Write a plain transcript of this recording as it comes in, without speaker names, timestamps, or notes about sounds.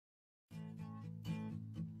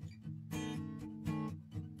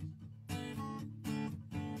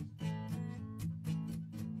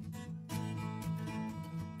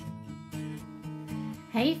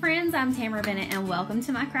Hey friends, I'm Tamara Bennett and welcome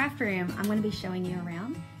to my craft room. I'm going to be showing you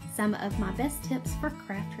around some of my best tips for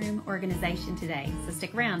craft room organization today, so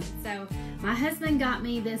stick around. So my husband got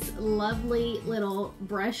me this lovely little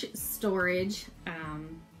brush storage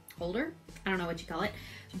holder. I don't know what you call it,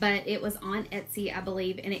 but it was on Etsy, I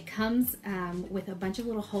believe, and it comes with a bunch of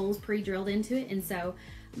little holes pre-drilled into it, and so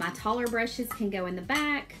my taller brushes can go in the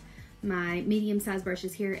back, my medium-sized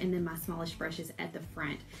brushes here, and then my smallest brushes at the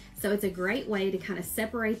front. So it's a great way to kind of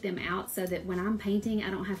separate them out so that when I'm painting, I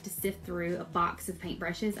don't have to sift through a box of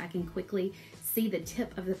paintbrushes. I can quickly see the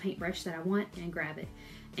tip of the paintbrush that I want and grab it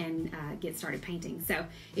and get started painting. So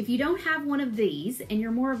if you don't have one of these and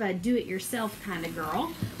you're more of a do-it-yourself kind of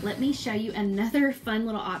girl, let me show you another fun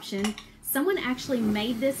little option. Someone actually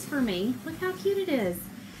made this for me. Look how cute it is.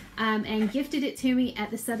 And gifted it to me at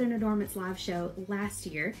the Southern Adoornments live show last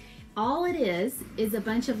year. All it is a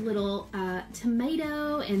bunch of little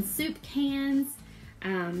tomato and soup cans,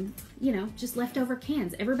 you know, just leftover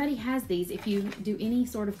cans. Everybody has these if you do any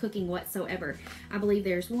sort of cooking whatsoever. I believe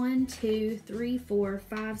there's 1, 2, 3, 4,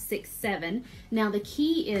 5, 6, 7. Now the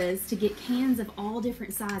key is to get cans of all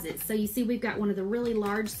different sizes. So you see we've got one of the really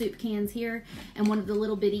large soup cans here and one of the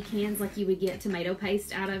little bitty cans like you would get tomato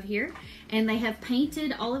paste out of here. And they have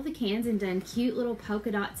painted all of the cans and done cute little polka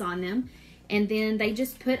dots on them. And then they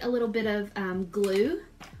just put a little bit of glue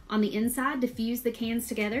on the inside to fuse the cans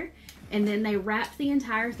together. And then they wrapped the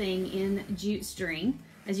entire thing in jute string.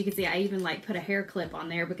 As you can see, I even like put a hair clip on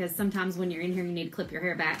there because sometimes when you're in here, you need to clip your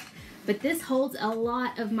hair back. But this holds a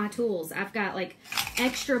lot of my tools. I've got like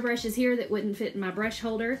extra brushes here that wouldn't fit in my brush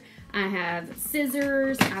holder. I have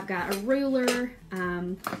scissors, I've got a ruler,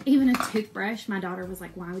 even a toothbrush. My daughter was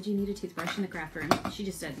like, why would you need a toothbrush in the craft room? She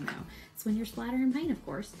just doesn't know. It's when you're splattering paint, of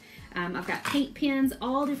course. I've got paint pens,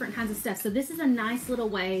 all different kinds of stuff. So this is a nice little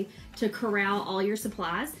way to corral all your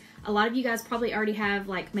supplies. A lot of you guys probably already have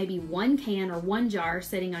like maybe one can or one jar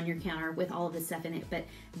sitting on your counter with all of this stuff in it, but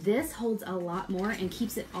this holds a lot more and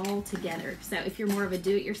keeps it all together. So if you're more of a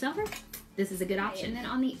do-it-yourselfer, this is a good option. And then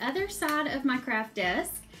on the other side of my craft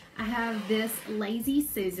desk, I have this Lazy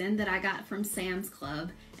Susan that I got from Sam's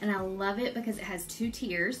Club, and I love it because it has 2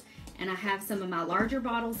 tiers, and I have some of my larger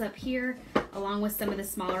bottles up here along with some of the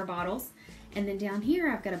smaller bottles. And then down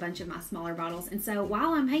here, I've got a bunch of my smaller bottles. And so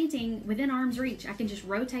while I'm painting within arm's reach, I can just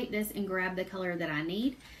rotate this and grab the color that I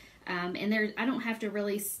need. And I don't have to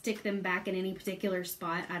really stick them back in any particular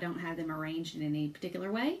spot. I don't have them arranged in any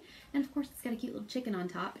particular way. And of course, it's got a cute little chicken on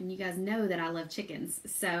top. And you guys know that I love chickens.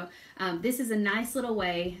 So this is a nice little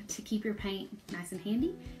way to keep your paint nice and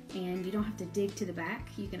handy. And you don't have to dig to the back.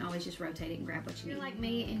 You can always just rotate it and grab what you need. If you're like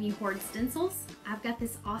me and you hoard stencils, I've got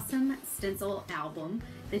this awesome stencil album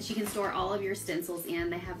that you can store all of your stencils in.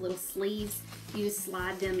 They have little sleeves. You just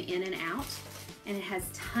slide them in and out. And it has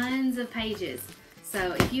tons of pages.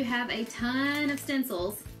 So if you have a ton of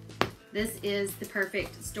stencils, this is the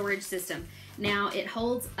perfect storage system. Now it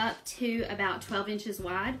holds up to about 12 inches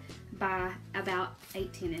wide by about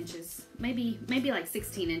 18 inches, maybe like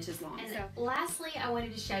 16 inches long. And so lastly, I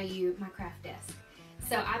wanted to show you my craft desk.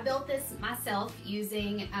 So I built this myself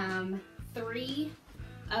using 3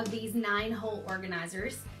 of these 9-hole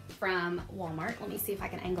organizers from Walmart. Let me see if I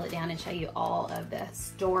can angle it down and show you all of the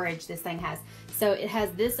storage this thing has. So it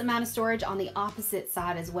has this amount of storage on the opposite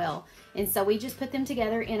side as well. And so we just put them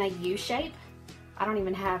together in a U shape. I don't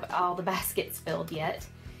even have all the baskets filled yet.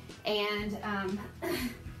 And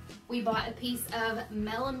we bought a piece of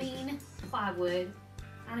melamine plywood.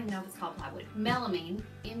 I don't even know if it's called plywood. Melamine,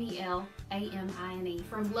 M-E-L-A-M-I-N-E,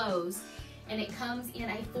 from Lowe's. And it comes in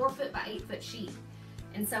a 4-foot by 8-foot sheet.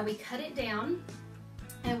 And so we cut it down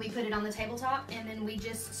and we put it on the tabletop, and then we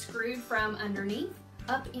just screwed from underneath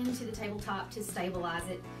up into the tabletop to stabilize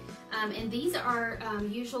it. And these are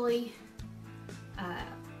usually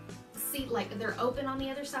like they're open on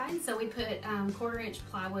the other side, so we put 1/4-inch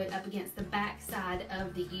plywood up against the back side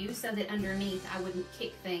of the U so that underneath I wouldn't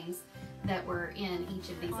kick things that were in each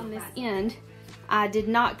of these. On this end, I did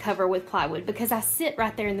not cover with plywood because I sit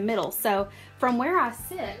right there in the middle. So from where I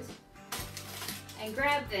sit and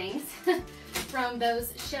grab things from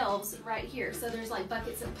those shelves right here. So there's like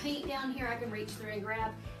buckets of paint down here I can reach through and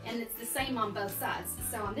grab, and it's the same on both sides.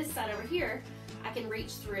 So on this side over here, I can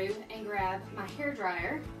reach through and grab my hair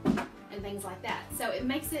dryer and things like that. So it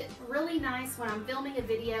makes it really nice when I'm filming a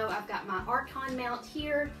video. I've got my Archon mount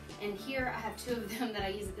here, and here I have 2 of them that I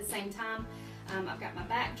use at the same time. I've got my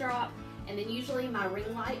backdrop, and then usually my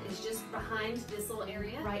ring light is just behind this little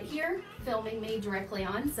area right here, filming me directly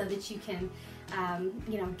on so that you can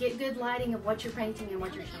you know, get good lighting of what you're painting and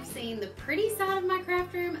what you're showing. You've seen the pretty side of my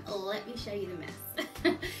craft room. Let me show you the mess.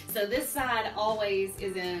 So this side always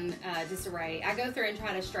is in disarray. I go through and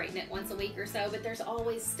try to straighten it once a week or so, but there's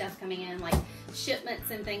always stuff coming in, like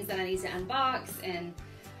shipments and things that I need to unbox, and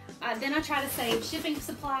then I try to save shipping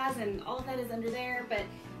supplies, and all of that is under there. But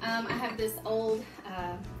I have this old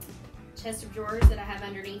chest of drawers that I have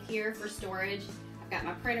underneath here for storage. I've got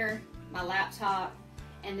my printer, my laptop,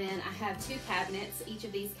 and then I have 2 cabinets. Each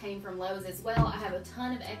of these came from Lowe's as well. I have a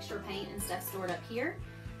ton of extra paint and stuff stored up here.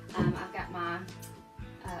 I've got my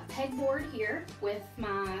pegboard here with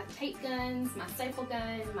my tape guns, my staple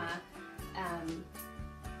gun, my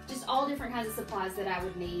just all different kinds of supplies that I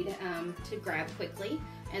would need to grab quickly.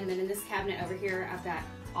 And then in this cabinet over here, I've got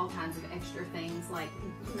all kinds of extra things like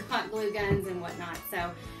hot glue guns and whatnot.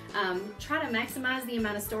 So try to maximize the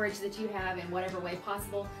amount of storage that you have in whatever way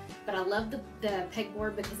possible. But I love the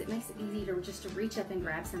pegboard because it makes it easy to just reach up and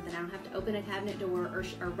grab something. I don't have to open a cabinet door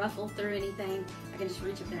or ruffle through anything. I can just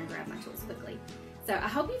reach up there and grab my tools quickly. So I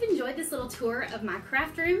hope you've enjoyed this little tour of my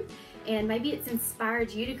craft room, and maybe it's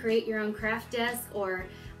inspired you to create your own craft desk or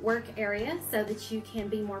work area so that you can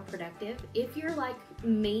be more productive. If you're like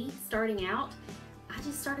me starting out, I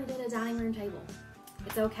just started at a dining room table.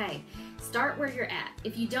 It's okay. Start where you're at.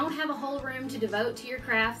 If you don't have a whole room to devote to your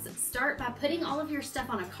crafts, start by putting all of your stuff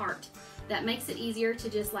on a cart. That makes it easier to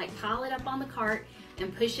just like pile it up on the cart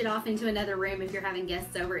and push it off into another room if you're having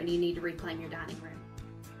guests over and you need to reclaim your dining room.